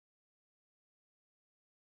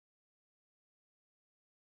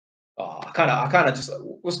I kind of just,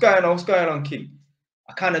 what's going on, King?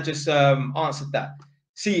 I kind of just answered that.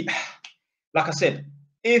 See, like I said,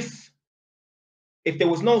 if there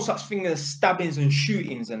was no such thing as stabbings and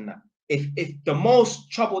shootings and that, if the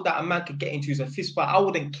most trouble that a man could get into is a fist fight, I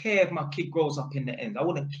wouldn't care if my kid grows up in the end. I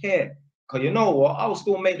wouldn't care, because you know what? I will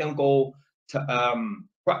still make them go to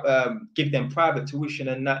give them private tuition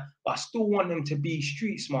and that, but I still want them to be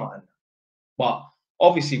street smart and that. But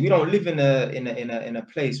obviously, we don't live in a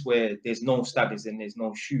place where there's no stabbings and there's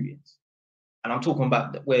no shootings. And I'm talking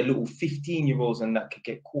about where little 15-year-olds and that could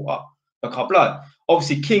get caught up. Because blood,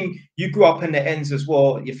 obviously, King, you grew up in the Endz as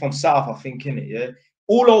well. You're from South, I think, innit? Yeah,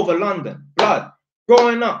 all over London. Blood,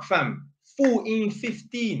 growing up, fam, 14,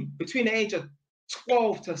 15, between the age of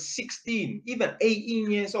 12 to 16, even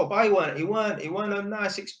 18 years old. But it weren't a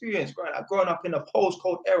nice experience growing up in a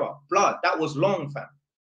postcode era. Blood, that was long, fam.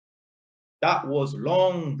 That was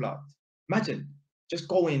long, blood. Imagine just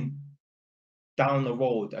going down the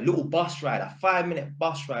road, a little bus ride, a 5-minute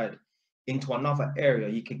bus ride into another area,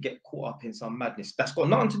 you could get caught up in some madness. That's got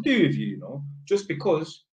nothing to do with you, you know, just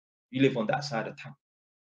because you live on that side of town.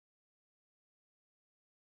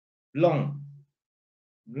 Long,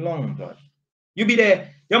 blood. You be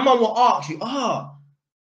there, your mum will ask you,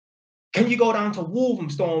 can you go down to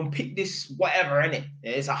Wolverhampton and pick this whatever, innit?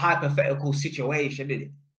 It's a hypothetical situation, isn't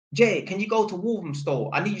it? Jay, can you go to Wolverhampton?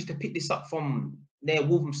 I need you to pick this up from near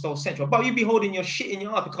Wolverhampton Central. But you be holding your shit in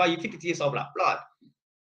your heart because you think to yourself like, blood,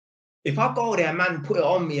 if I go there, man, put it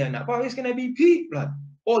on me and that, bro, it's gonna be peak, blood.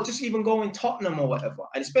 Or just even go in Tottenham or whatever.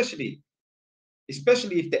 And especially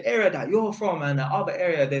if the area that you're from and the other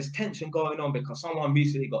area, there's tension going on because someone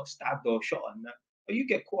recently got stabbed or shot and that, or you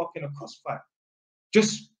get caught up in a crossfire.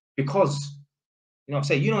 Just because, you know what I'm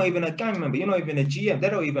saying, you're not even a gang member, you're not even a GM, they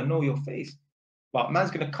don't even know your face. But man's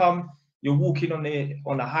gonna come, you're walking on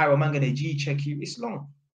the highway, man gonna G-check you. It's long.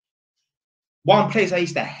 One place I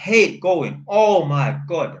used to hate going, oh my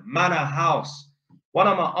God, Manor House. One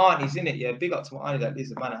of my aunties in it, yeah, big up to my auntie that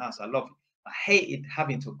lives in Manor House, I love it. I hated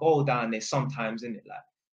having to go down there sometimes, in it, like,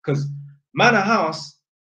 because Manor House,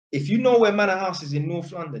 if you know where Manor House is in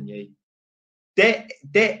North London, yeah,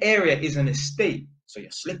 their area is an estate, so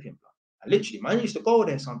you're slipping, bro. And literally, man used to go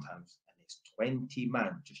there sometimes, and it's 20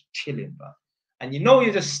 man just chilling, bro. And you know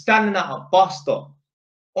you're just standing at a bus stop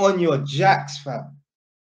on your jacks, fam.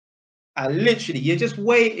 And literally, you're just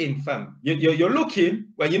waiting, fam. You're looking,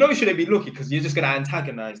 well, you know you shouldn't be looking because you're just going to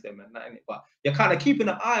antagonize them and that, innit? But you're kind of keeping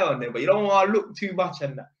an eye on them, but you don't want to look too much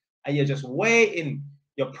and that. And you're just waiting.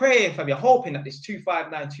 You're praying, fam. You're hoping that this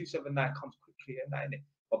 259, 279 comes quickly and that, innit?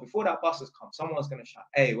 But before that bus has come, someone's going to shout,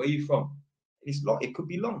 hey, where you from? It's long. It could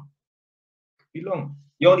be long. It could be long.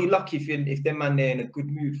 You're only lucky if them man there in a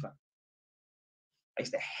good mood, fam. I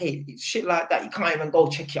used to hate it. Shit like that. You can't even go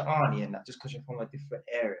check your auntie and that just because you're from a different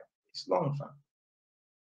area. It's long, fam.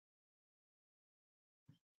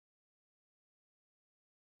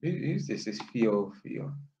 Who's this? This Theo.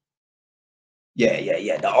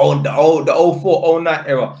 Yeah. The old 04, 09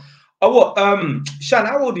 era. Oh, what? Shan,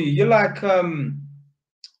 how old are you? You're like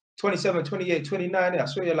 27, 28, 29. I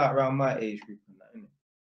swear you're like around my age group and that,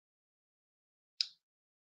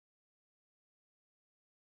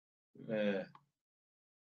 innit? Yeah.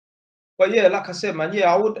 But yeah, like I said, man,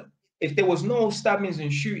 yeah, I would, if there was no stabbings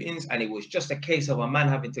and shootings and it was just a case of a man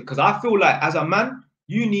having to, because I feel like as a man,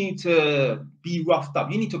 you need to be roughed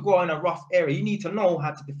up. You need to grow in a rough area. You need to know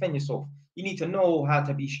how to defend yourself. You need to know how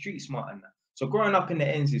to be street smart and that. So growing up in the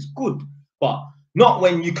Endz is good, but not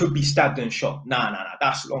when you could be stabbed and shot. Nah,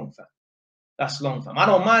 that's long, fam. That's long, fam. I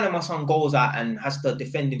don't mind if my son goes out and has to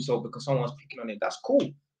defend himself because someone's picking on him. That's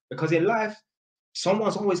cool. Because in life,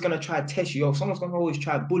 someone's always going to try to test you. Someone's going to always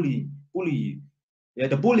try to bully you. Yeah,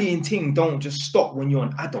 the bullying thing don't just stop when you're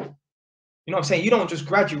an adult. You know what I'm saying? You don't just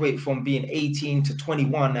graduate from being 18 to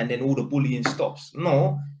 21 and then all the bullying stops.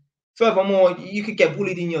 No. Furthermore, you could get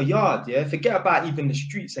bullied in your yard, yeah? Forget about even the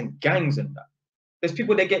streets and gangs and that. There's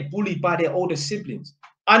people that get bullied by their older siblings.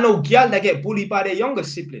 I know gal that get bullied by their younger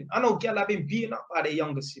sibling. I know gal that have been beaten up by their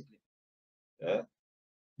younger sibling. Yeah?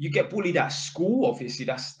 You get bullied at school, obviously,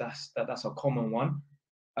 that's a common one.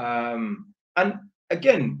 And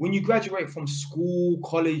again, when you graduate from school,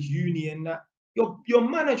 college, uni and that, your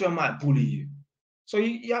manager might bully you. So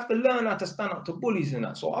you have to learn how to stand up to bullies and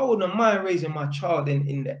that. So I wouldn't mind raising my child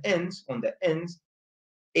in the Endz, on the Endz,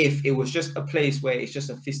 if it was just a place where it's just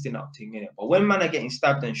a fisting up thing, innit? But when man are getting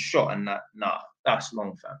stabbed and shot and that, nah, that's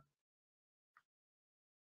long, fam.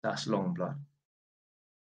 That's long, blood.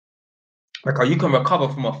 Like, you can recover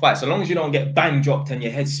from a fight. So long as you don't get bang dropped and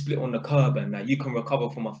your head split on the curb and that, you can recover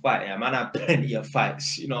from a fight. Yeah, man, I have plenty of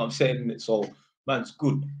fights, you know what I'm saying? So man's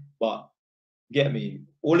good. But Get me?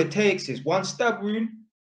 All it takes is one stab wound.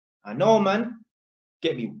 I know, man.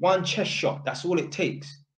 Get me? One chest shot. That's all it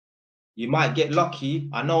takes. You might get lucky.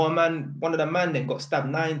 I know a man, one of the men then got stabbed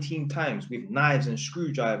 19 times with knives and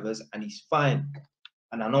screwdrivers, and he's fine.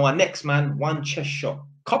 And I know our next man, one chest shot.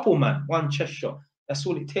 Couple man, one chest shot. That's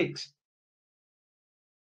all it takes.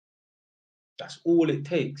 That's all it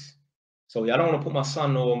takes. So yeah, I don't want to put my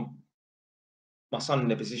son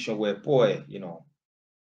in a position where, boy, you know,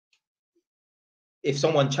 if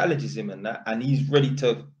someone challenges him and that, and he's ready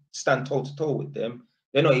to stand toe to toe with them,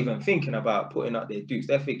 they're not even thinking about putting out their dukes.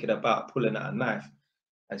 They're thinking about pulling out a knife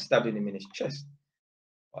and stabbing him in his chest.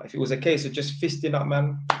 But if it was a case of just fisting up,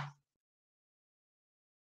 man,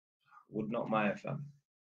 would not mind, fam.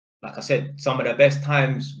 Like I said, some of the best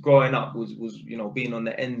times growing up was you know, being on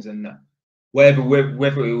the ends and that. Whether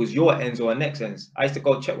it was your ends or our next ends. I used to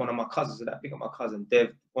go check one of my cousins, that I pick up my cousin Dev.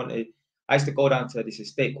 I used to go down to this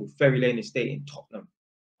estate called Ferry Lane Estate in Tottenham.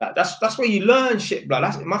 Like, that's where you learn shit, bro.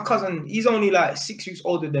 That's my cousin. He's only like 6 weeks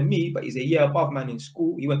older than me, but he's a year above man in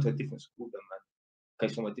school. He went to a different school than man,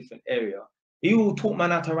 because from a different area. He all taught man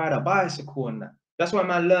how to ride a bicycle and that. That's why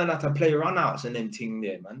man learn how to play runouts and them thing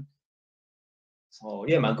there, man. So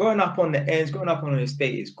yeah, man, growing up on the ends, growing up on the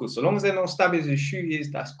estate is good. So long as they're not stabbings and shooters,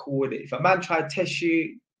 that's cool with it. If a man try to test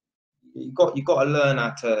you, you got to learn how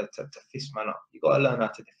to fist man up. You got to learn how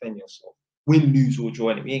to defend yourself. Win, lose, or draw,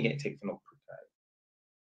 and we ain't getting taken for no prick.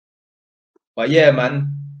 But yeah,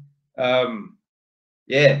 man.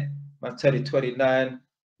 Yeah, man, turning 29.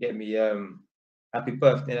 Get me happy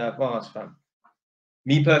birthday in advance, fam.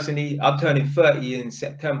 Me personally, I'm turning 30 in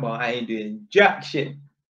September. I ain't doing jack shit.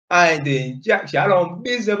 I ain't doing jack shit. I don't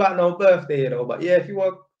busy about no birthday, you know. But yeah, if you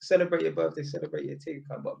want to celebrate your birthday, celebrate your thing,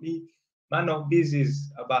 fam. But me, man, no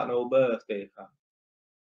business about no birthday,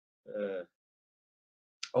 fam.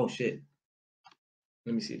 Oh shit.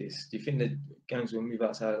 Let me see this. Do you think the gangs will move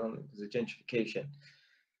outside because of gentrification?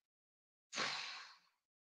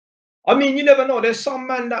 I mean, you never know. There's some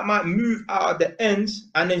man that might move out of the ends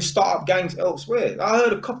and then start up gangs elsewhere. I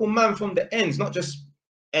heard a couple man from the ends, not just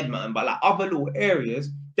Edmonton, but like other little areas.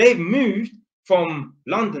 They've moved from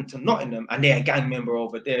London to Nottingham and they're a gang member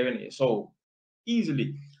over there, innit? So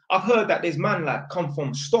easily. I've heard that there's man like come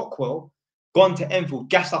from Stockwell, gone to Enfield,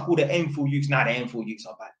 gassed up all the Enfield youths. Now the Enfield youths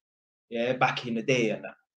are back. Yeah, back in the day and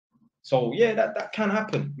that. So yeah, that can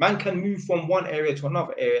happen. Man can move from one area to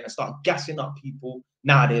another area and start gassing up people.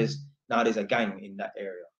 Now there's a gang in that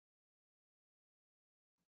area.